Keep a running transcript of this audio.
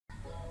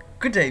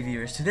Good day,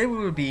 viewers. Today we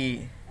will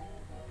be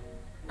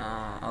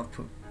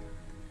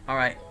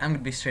Alright, I'm gonna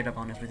be straight up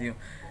honest with you.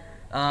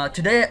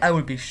 Today I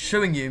will be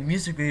showing you a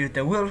music video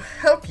that will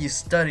help you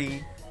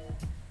study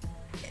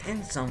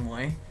in some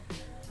way.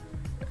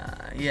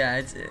 Yeah,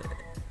 it's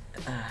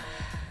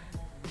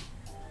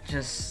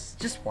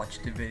just watch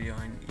the video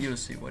and you'll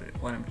see what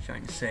I'm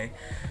trying to say.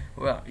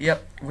 Well,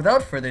 yep.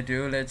 Without further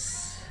ado,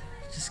 let's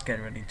just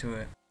get right into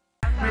it.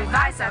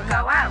 Revise or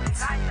go out.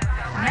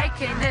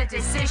 Making the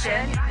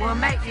decision will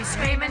make you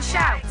scream and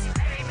shout.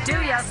 Do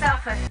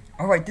yourself a...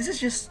 Alright, this is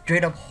just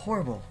straight up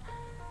horrible.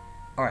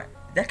 Alright,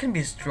 that can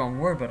be a strong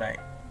word, but I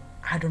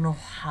don't know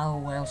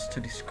how else to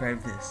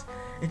describe this.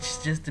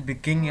 It's just the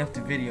beginning of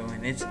the video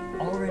and it's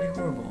already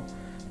horrible.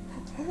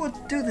 Who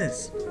would do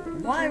this?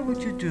 Why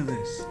would you do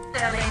this?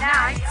 Early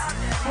night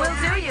will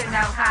do you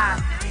no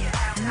harm.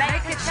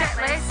 Make a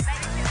checklist.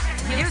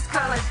 Use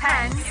colored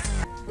pens.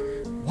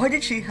 Why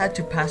did she had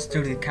to pass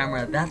through the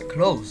camera that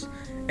close?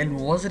 And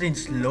was it in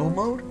slow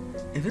mode?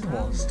 If it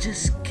was,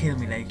 just kill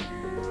me. Like,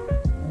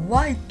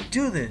 why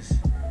do this?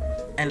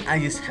 And I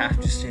just have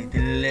to say the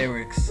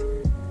lyrics.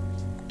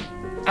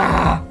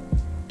 Ah!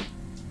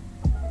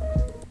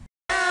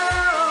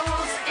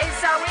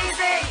 It's so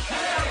easy.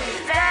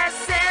 They're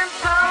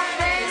simple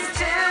things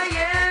to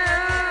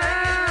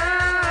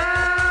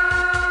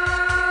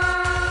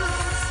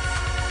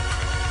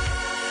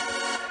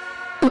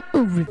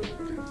use.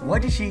 Why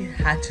did she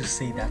had to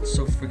say that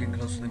so freaking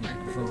close to the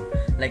microphone?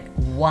 Like,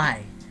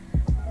 why?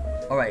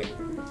 Alright,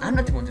 I'm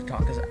not the one to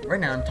talk because right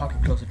now I'm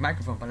talking close to the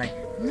microphone, but like,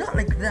 not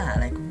like that.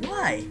 Like,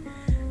 why?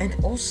 And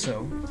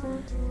also,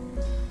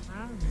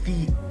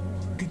 the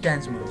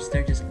dance moves,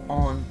 they're just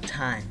on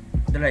time.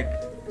 They're like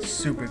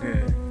super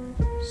good.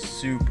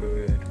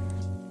 Super good.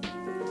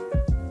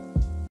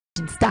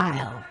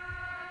 Style.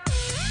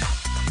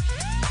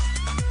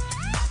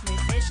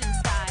 Revision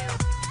style.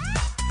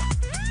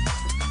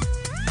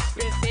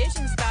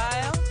 Revision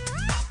style.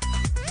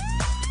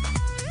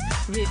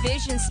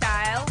 Revision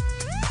style.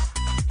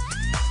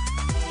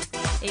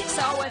 It's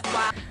all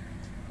worthwhile.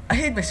 I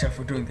hate myself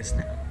for doing this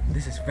now.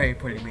 This is very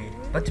poorly made.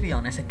 But to be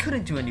honest, I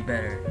couldn't do any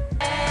better.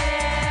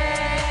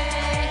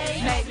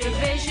 Make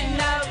revision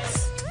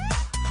notes.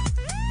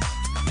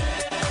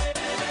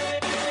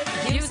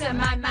 Use a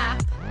mind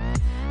map.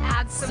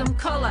 Add some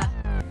color.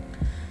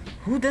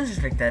 Who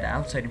dances like that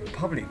outside in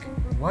public?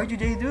 Why do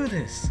they do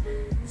this?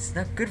 It's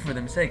not good for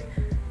them. It's like,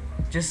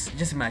 just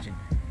imagine.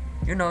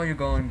 You know, you're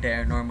going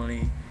there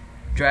normally,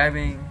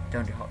 driving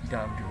down the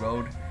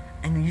road,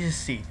 and you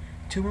just see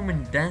two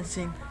women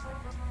dancing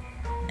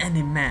and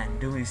a man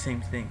doing the same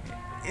thing.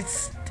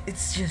 It's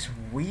just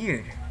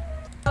weird.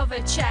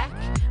 Check,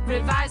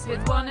 revise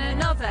with one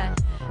another.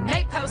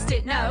 Make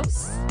post-it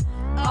notes.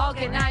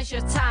 Organize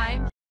your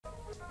time.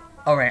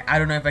 Alright, I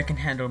don't know if I can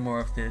handle more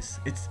of this.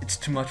 It's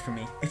too much for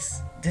me.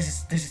 This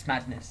is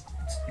madness.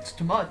 It's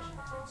too much.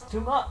 It's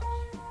too much.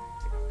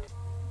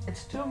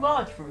 It's too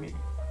much for me.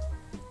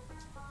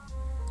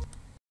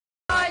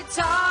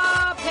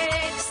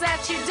 Topics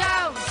that you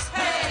don't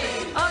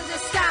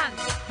understand.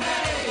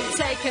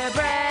 Take a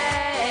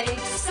break.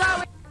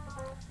 So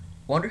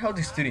Wonder how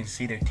the students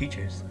see their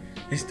teachers.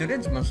 The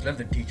students must love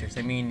their teachers.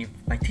 I mean, if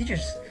my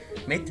teachers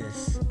made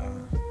this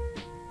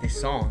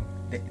song,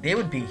 they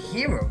would be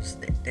heroes.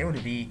 They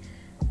would be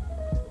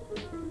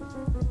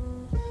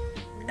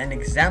an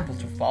example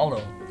to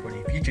follow for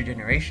the future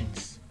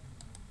generations.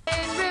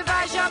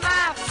 revise your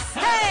maths.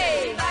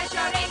 Hey, revise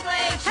your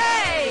English.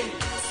 Hey,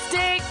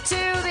 stick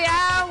to the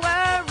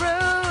hour rule.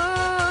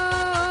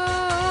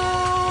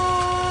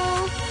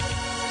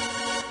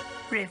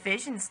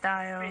 Revision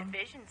style.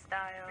 Revision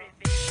style.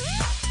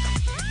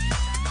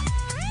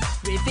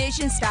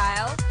 Revision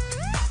style.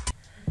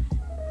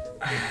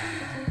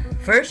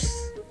 First,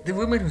 the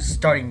woman who's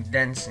starting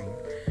dancing,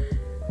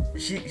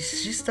 she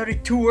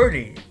started too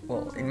early.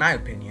 Well, in my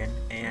opinion,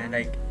 and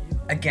like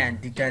again,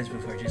 the dance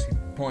with her just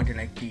pointed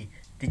like the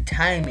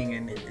timing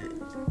and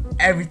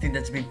everything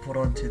that's been put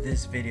onto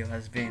this video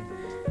has been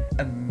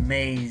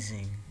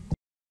amazing.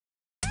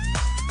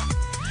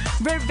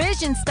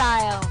 Revision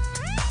style.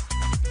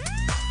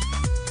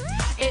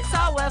 It's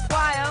all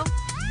worthwhile.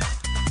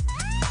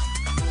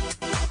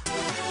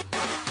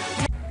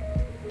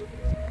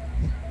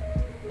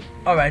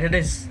 Alright,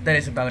 that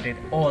is about it.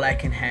 All I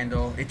can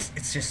handle.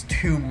 It's just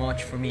too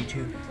much for me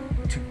to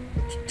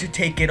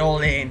take it all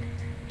in.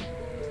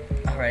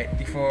 Alright,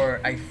 before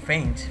I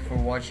faint for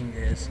watching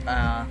this,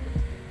 I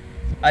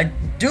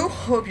do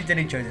hope you did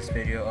enjoy this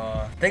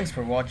video. Thanks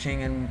for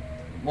watching, and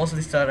most of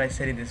the stuff I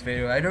said in this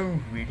video, I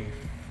don't really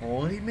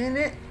fully mean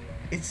it.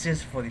 It's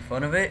just for the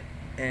fun of it.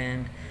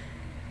 And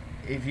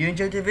if you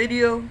enjoyed the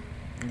video,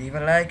 leave a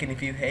like, and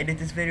if you hated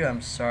this video,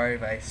 I'm sorry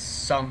if I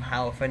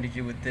somehow offended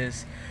you with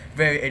this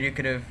very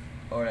educative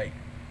or like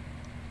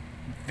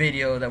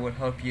video that will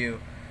help you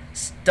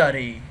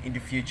study in the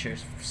future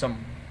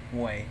some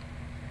way.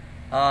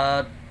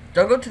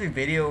 Don't go to the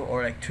video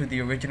or like to the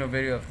original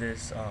video of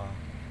this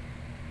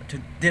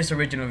to this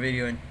original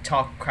video and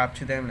talk crap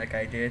to them like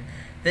I did.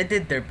 They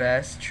did their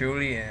best,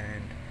 truly,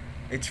 and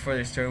it's for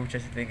the story, which I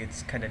think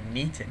it's kind of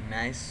neat and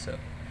nice. So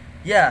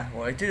yeah,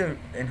 well, I do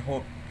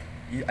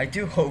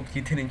hope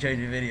you did enjoy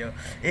the video.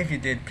 If you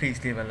did,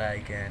 please leave a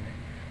like, and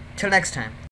till next time.